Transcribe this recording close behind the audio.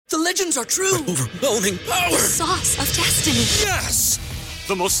The legends are true. Overwhelming power! Sauce of destiny. Yes!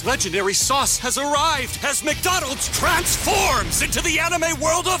 The most legendary sauce has arrived as McDonald's transforms into the anime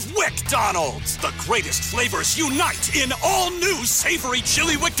world of WickDonald's. The greatest flavors unite in all new savory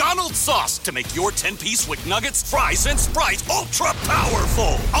chili McDonald's sauce to make your 10-piece Wick Nuggets, fries, and Sprite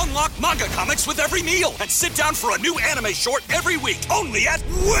ultra-powerful. Unlock manga comics with every meal and sit down for a new anime short every week only at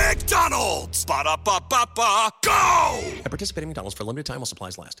WickDonald's. Ba-da-ba-ba-ba, go! And participate in McDonald's for a limited time while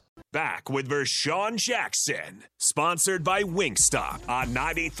supplies last. Back with Vershawn Jackson, sponsored by Wingstop on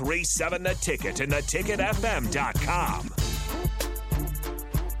 93.7 The Ticket and theticketfm.com.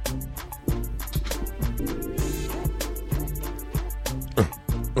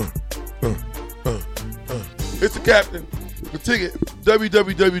 It's the captain. The ticket,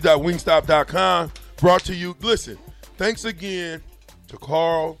 www.wingstop.com. Brought to you. Listen, thanks again to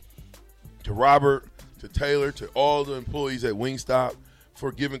Carl, to Robert, to Taylor, to all the employees at Wingstop for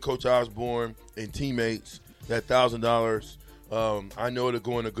giving Coach Osborne and teammates that $1,000. I know it'll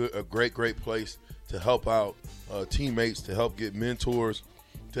go in a great place to help out teammates, to help get mentors,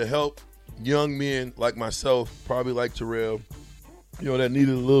 to help young men like myself, probably like Terrell, that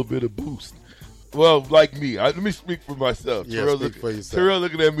needed a little bit of boost. Well, like me. Let me speak for myself. Yeah, Terrell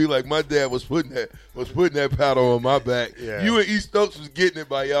looking at me like my dad was putting that paddle on my back. Yeah. You and E. Stokes was getting it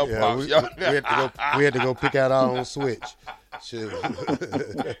by y'all pops. We had to go pick out our own switch. Shoot.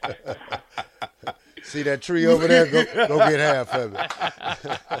 See that tree over there? Go get half of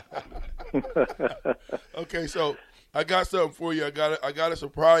it. Okay, so I got something for you. I got a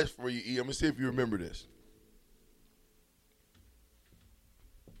surprise for you, E. I'm gonna see if you remember this.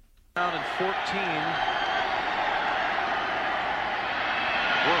 Down in 14.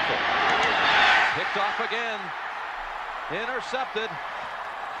 Werfel. Picked off again. Intercepted.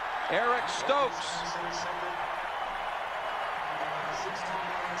 Eric Stokes.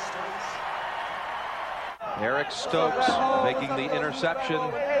 Eric Stokes making the interception,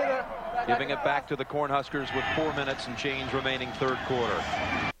 giving it back to the Cornhuskers with 4 minutes and change remaining third quarter.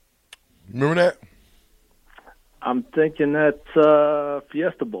 Remember that? I'm thinking that's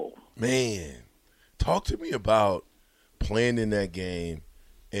Fiesta Bowl. Man, talk to me about playing in that game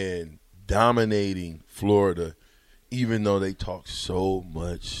and dominating Florida, even though they talk so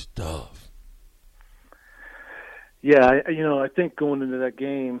much stuff. Yeah, I think going into that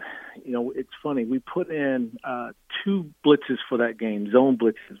game, it's funny. We put in 2 blitzes for that game, zone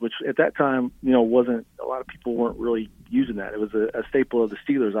blitzes, which at that time, wasn't a lot of people weren't really using that. It was a staple of the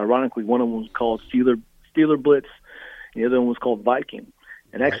Steelers. Ironically, one of them was called Steeler Blitz, the other one was called Viking.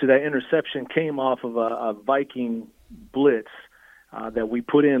 And actually, that interception came off of a Viking blitz that we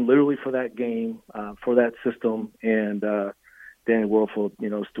put in literally for that game, for that system, and Danny Werfel,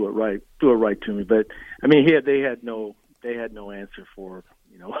 threw it right to me. But I mean, they had no answer for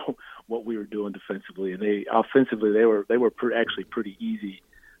what we were doing defensively, and they were actually pretty easy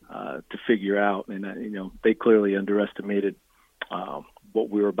to figure out, and they clearly underestimated what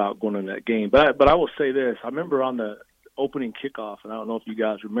we were about going into that game. But I will say this: I remember on the opening kickoff, and I don't know if you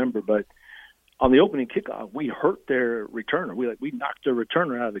guys remember, but on the opening kickoff, we hurt their returner. We knocked their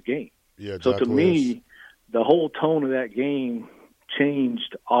returner out of the game. Yeah, so to me, the whole tone of that game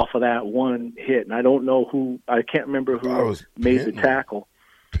changed off of that one hit. And I don't know I can't remember who made the tackle.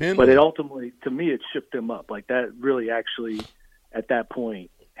 But it ultimately, to me, it shook them up. Like that really actually, at that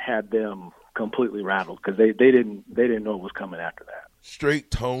point, had them completely rattled because they didn't know what was coming after that. Straight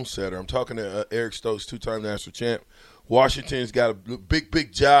tone setter. I'm talking to Eric Stokes, 2-time national champ. Washington's got a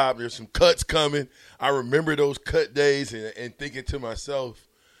big job. There's some cuts coming. I remember those cut days and thinking to myself,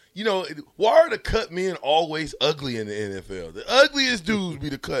 why are the cut men always ugly in the NFL? The ugliest dudes be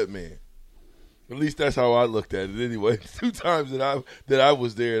the cut men. At least that's how I looked at it anyway. 2 times that I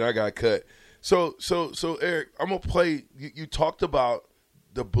was there and I got cut. So Eric, I'm gonna play. You talked about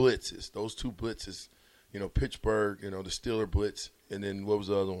the blitzes, those 2 blitzes. Pittsburgh, the Steeler blitz, and then what was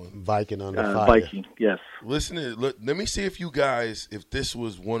the other one? Viking under fire. Viking, yes. Let me see if this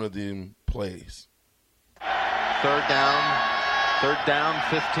was one of them plays. Third down,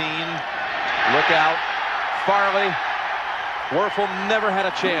 15. Look out. Farley. Werfel never had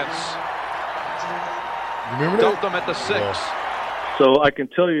a chance. Remember that? Dumped them at the 6. Yeah. So I can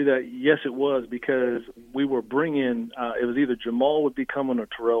tell you that, yes, it was because we were bringing it was either Jamal would be coming or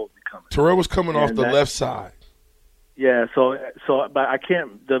Terrell would be coming. Terrell was coming off the left side. Yeah, so but I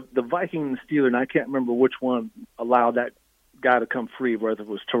can't – the Viking and the Steeler, and I can't remember which one allowed that guy to come free, whether it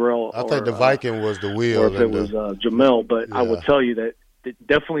was Terrell I think the Viking was the wheel. Or if it was Jamel. But yeah. I will tell you that it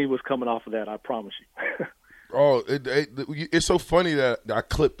definitely was coming off of that, I promise you. It's so funny that I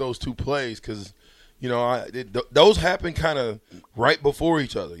clipped those 2 plays because, those happened kind of right before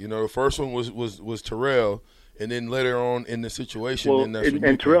each other. The first one was Terrell, and then later on in the situation. Well,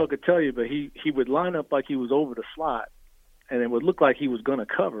 and Terrell could tell you, but he would line up like he was over the slot, and it would look like he was going to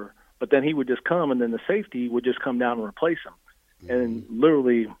cover, but then he would just come, and then the safety would just come down and replace him. And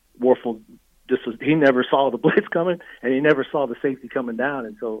literally, Warfel he never saw the blitz coming, and he never saw the safety coming down.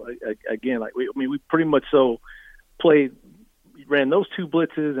 And so again, we pretty much ran those two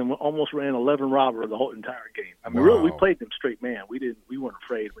blitzes and almost ran 11 robber the whole entire game. Really, we played them straight man. We weren't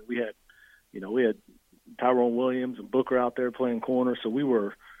afraid. We had Tyrone Williams and Booker out there playing corner, so we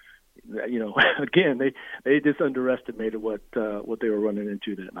were. Again, they just underestimated what they were running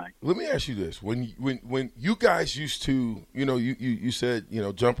into that night. Let me ask you this: when you guys used to, you said,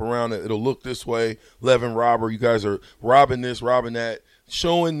 jump around, it'll look this way, 11 robber. You guys are robbing this, robbing that,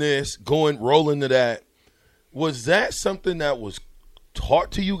 showing this, rolling to that. Was that something that was taught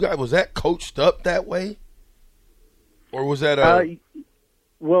to you guys? Was that coached up that way, or was that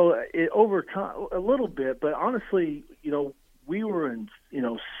over time a little bit, but honestly, we were in,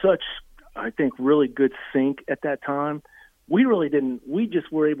 such, I think, really good sync at that time. We really didn't. We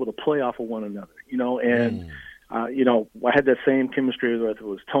just were able to play off of one another, and I had that same chemistry, whether it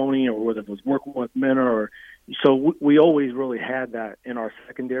was Tony or whether it was working with Minner, so we always really had that in our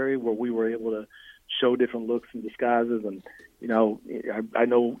secondary where we were able to show different looks and disguises. And I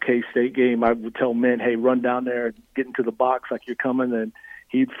know K-State game, I would tell men, hey, run down there, get into the box like you're coming, and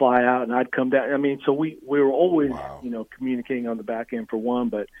he'd fly out and I'd come down. So we were always, communicating on the back end for one.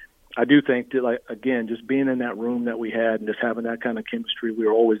 But I do think that, again, just being in that room that we had and just having that kind of chemistry, we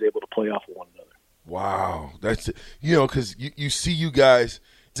were always able to play off of one another. Wow. That's it. Because you see you guys.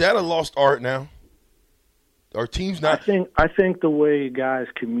 Is that a lost art now? Our team's not. I think the way guys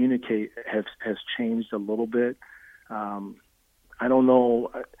communicate has changed a little bit. I don't know.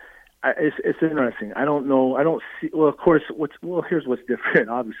 It's interesting. I don't know. I don't see. Well, of course. Here's what's different.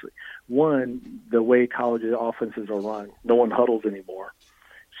 Obviously, one, the way college offenses are run, no one huddles anymore.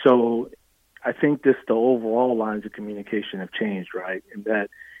 So, I think the overall lines of communication have changed, right? In that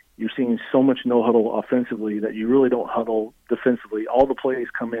you're seeing so much no huddle offensively that you really don't huddle defensively. All the plays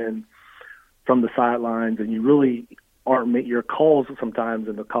come in from the sidelines, and you really aren't your calls sometimes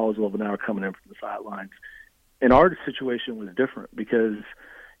in the college level now are coming in from the sidelines. And our situation was different because,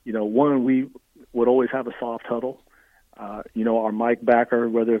 one, we would always have a soft huddle. Our mic backer,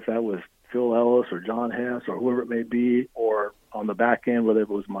 whether if that was Phil Ellis or John Hess or whoever it may be, or on the back end, whether it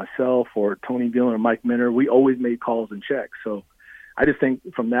was myself or Tony Dillon or Mike Minner, we always made calls and checks. So I just think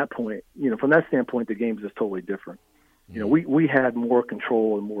from that point, from that standpoint, the game is just totally different. We had more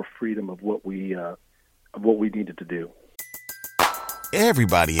control and more freedom of what we needed to do.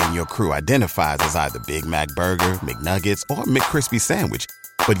 Everybody in your crew identifies as either Big Mac Burger, McNuggets, or McCrispy Sandwich.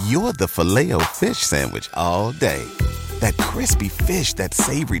 But you're the Filet-O-Fish Sandwich all day. That crispy fish, that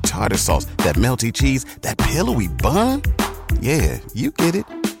savory tartar sauce, that melty cheese, that pillowy bun. Yeah, you get it.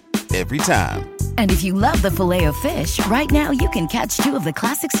 Every time. And if you love the Filet-O-Fish, right now you can catch two of the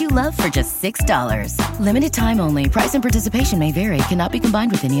classics you love for just $6. Limited time only. Price and participation may vary. Cannot be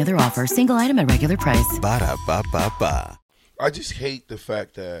combined with any other offer. Single item at regular price. Ba-da-ba-ba-ba. I just hate the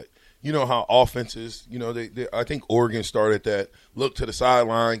fact that, how offenses, I think Oregon started that, look to the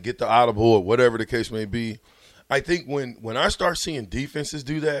sideline, get the audible or whatever the case may be. I think when I start seeing defenses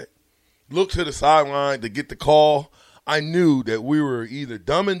do that, look to the sideline to get the call, I knew that we were either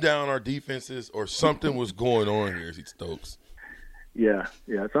dumbing down our defenses or something was going on here, Stokes. Yeah.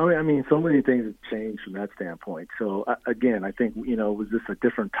 So, so many things have changed from that standpoint. So, again, I think, it was just a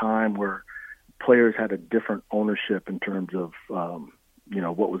different time where players had a different ownership in terms of,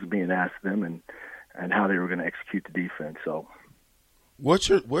 what was being asked of them and how they were going to execute the defense. So, what's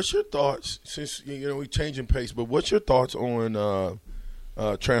your thoughts, since, we're changing pace, but what's your thoughts on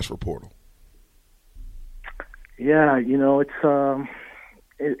transfer portal? Yeah,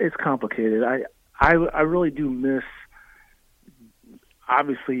 it's complicated. I really do miss,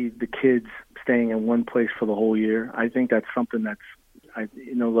 obviously, the kids staying in one place for the whole year. I think that's something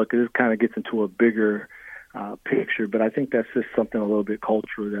look, it kind of gets into a bigger picture, but I think that's just something a little bit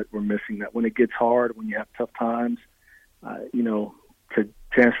cultural that we're missing, that when it gets hard, when you have tough times, to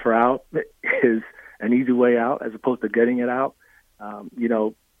transfer out is an easy way out as opposed to getting it out.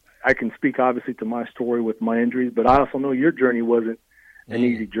 I can speak obviously to my story with my injuries, but I also know your journey wasn't an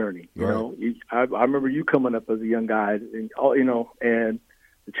easy journey. I remember you coming up as a young guy, and and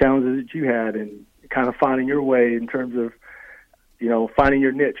the challenges that you had, and kind of finding your way in terms of finding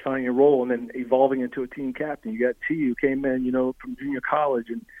your niche, finding your role, and then evolving into a team captain. You got T, who came in, from junior college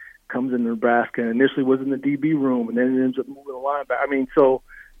and comes in Nebraska, and initially was in the DB room, and then ends up moving to linebacker. So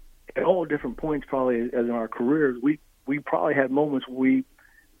at all different points, probably as in our careers, we probably had moments where we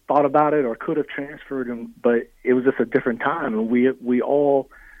thought about it or could have transferred him, but it was just a different time, and we all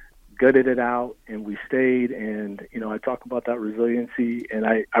gutted it out and we stayed. And I talk about that resiliency, and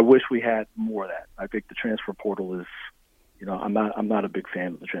I wish we had more of that. I think the transfer portal is, I'm not a big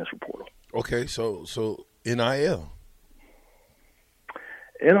fan of the transfer portal. Okay, so NIL.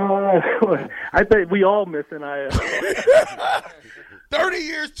 I think we all miss NIL. 30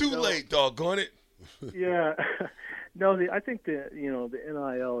 years too late, doggone it. Yeah. No, I think the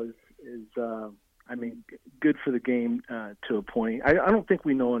NIL is good for the game to a point. I don't think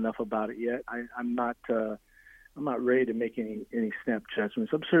we know enough about it yet. I'm not ready to make any snap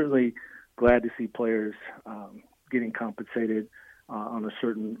judgments. I'm certainly glad to see players getting compensated on a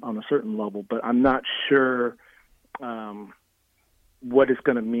certain level, but I'm not sure what it's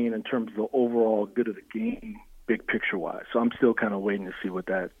going to mean in terms of the overall good of the game, big picture wise. So I'm still kind of waiting to see what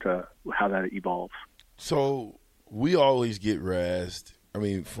how that evolves. So we always get razzed. I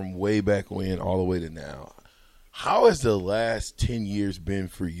mean, from way back when all the way to now. How has the last 10 years been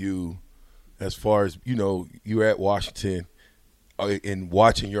for you as far as, you're at Washington and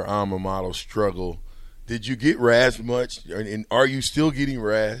watching your alma mater struggle? Did you get razzed much, and are you still getting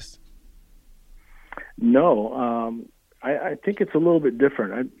razzed? No. I think it's a little bit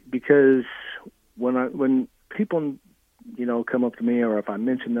different because when people, come up to me, or if I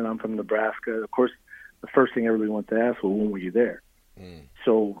mention that I'm from Nebraska, of course, the first thing everybody wants to ask, well, when were you there?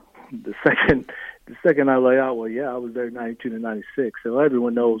 So the second I lay out, well, yeah, I was there 92 to 96. So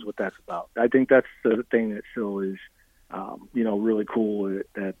everyone knows what that's about. I think that's the thing that still is, really cool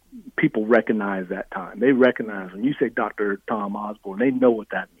that people recognize that time. They recognize when you say Dr. Tom Osborne, they know what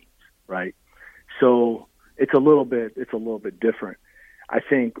that means, right? So it's a little bit different. I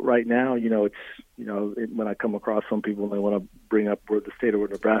think right now, when I come across some people and they want to bring up where the state of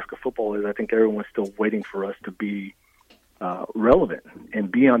Nebraska football is, I think everyone's still waiting for us to be relevant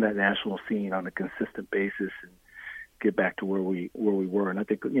and be on that national scene on a consistent basis and get back to where we were. And I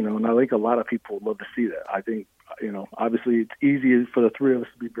think, and I think a lot of people would love to see that. I think, obviously it's easy for the three of us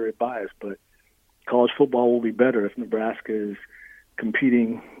to be very biased, but college football will be better if Nebraska is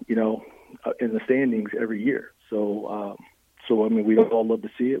competing, in the standings every year. So we all love to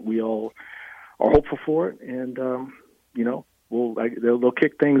see it. We all are hopeful for it. And, they'll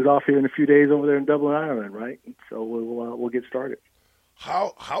kick things off here in a few days over there in Dublin, Ireland, right? So we'll get started.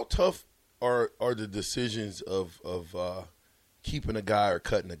 How tough are the decisions of keeping a guy or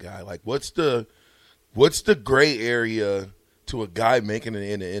cutting a guy? Like, what's the gray area to a guy making it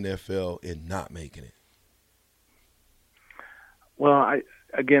in the NFL and not making it? Well, I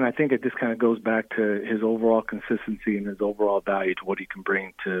think it just kind of goes back to his overall consistency and his overall value to what he can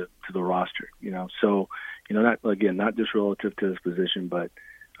bring to the roster. So not just relative to his position, but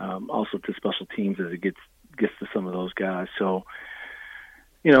also to special teams as it gets to some of those guys. So,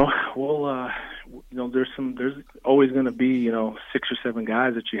 there's always going to be 6 or 7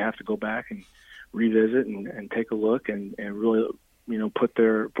 guys that you have to go back and revisit and take a look and really put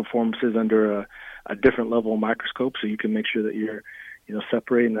their performances under a different level of microscope so you can make sure that you're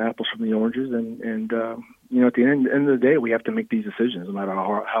separating the apples from the oranges. And at the end of the day, we have to make these decisions no matter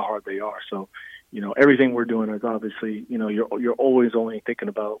how hard they are. So, everything we're doing is obviously, you're always only thinking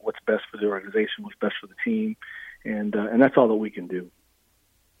about what's best for the organization, what's best for the team. And that's all that we can do.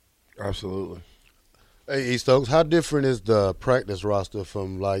 Absolutely. Hey, Stokes, how different is the practice roster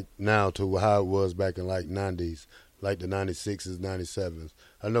from like now to how it was back in like 90s, like the 96s, 97s?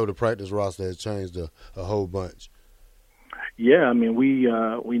 I know the practice roster has changed a whole bunch. Yeah, I mean, we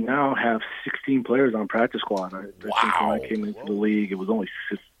now have 16 players on practice squad. I think when I came into the league, it was only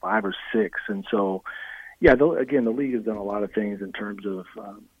 5 or 6. And so, yeah, the league has done a lot of things in terms of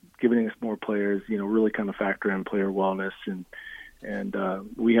giving us more players, really kind of factor in player wellness. And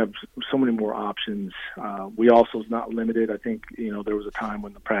we have so many more options. We also is not limited. I think, there was a time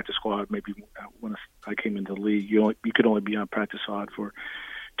when the practice squad, maybe when I came into the league, you could only be on practice squad for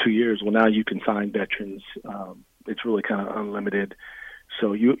 2 years. Well, now you can sign veterans. It's really kind of unlimited.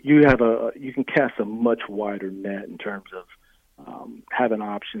 So you can cast a much wider net in terms of having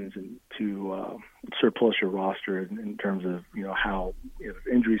options and to surplus your roster in terms of how if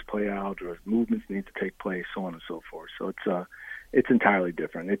injuries play out or if movements need to take place, so on and so forth. So it's entirely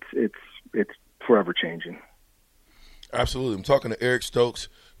different. It's forever changing. Absolutely. I'm talking to Eric Stokes.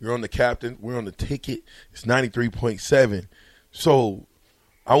 You're on the captain. We're on the ticket. It's 93.7. So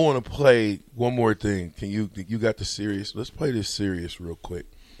I want to play one more thing. You got the serious? Let's play this serious real quick.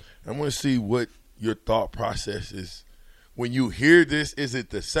 I want to see what your thought process is when you hear this. Is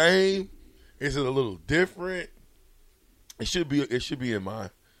it the same? Is it a little different? It should be in mine.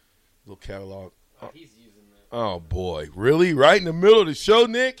 Little catalog. He's using that. Oh, boy. Really? Right in the middle of the show,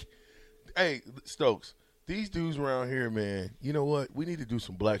 Nick? Hey, Stokes, these dudes around here, man, you know what? We need to do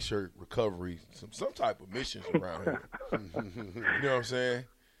some black shirt recovery, some type of missions around here. You know what I'm saying?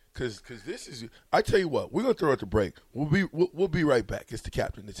 Because this is – I tell you what, we're going to throw it the break. We'll be right back. It's the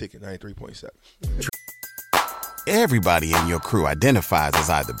Captain, the Ticket, 93.7. Everybody in your crew identifies as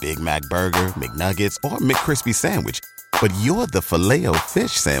either Big Mac Burger, McNuggets, or McCrispy Sandwich. But you're the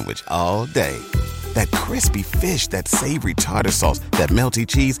Filet-O-Fish Sandwich all day. That crispy fish, that savory tartar sauce, that melty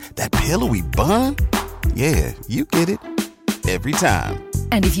cheese, that pillowy bun. Yeah, you get it. Every time.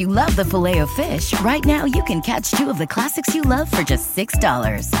 And if you love the Filet-O-Fish, right now you can catch 2 of the classics you love for just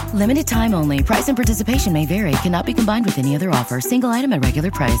 $6. Limited time only. Price and participation may vary. Cannot be combined with any other offer. Single item at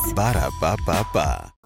regular price. Ba-da-ba-ba-ba.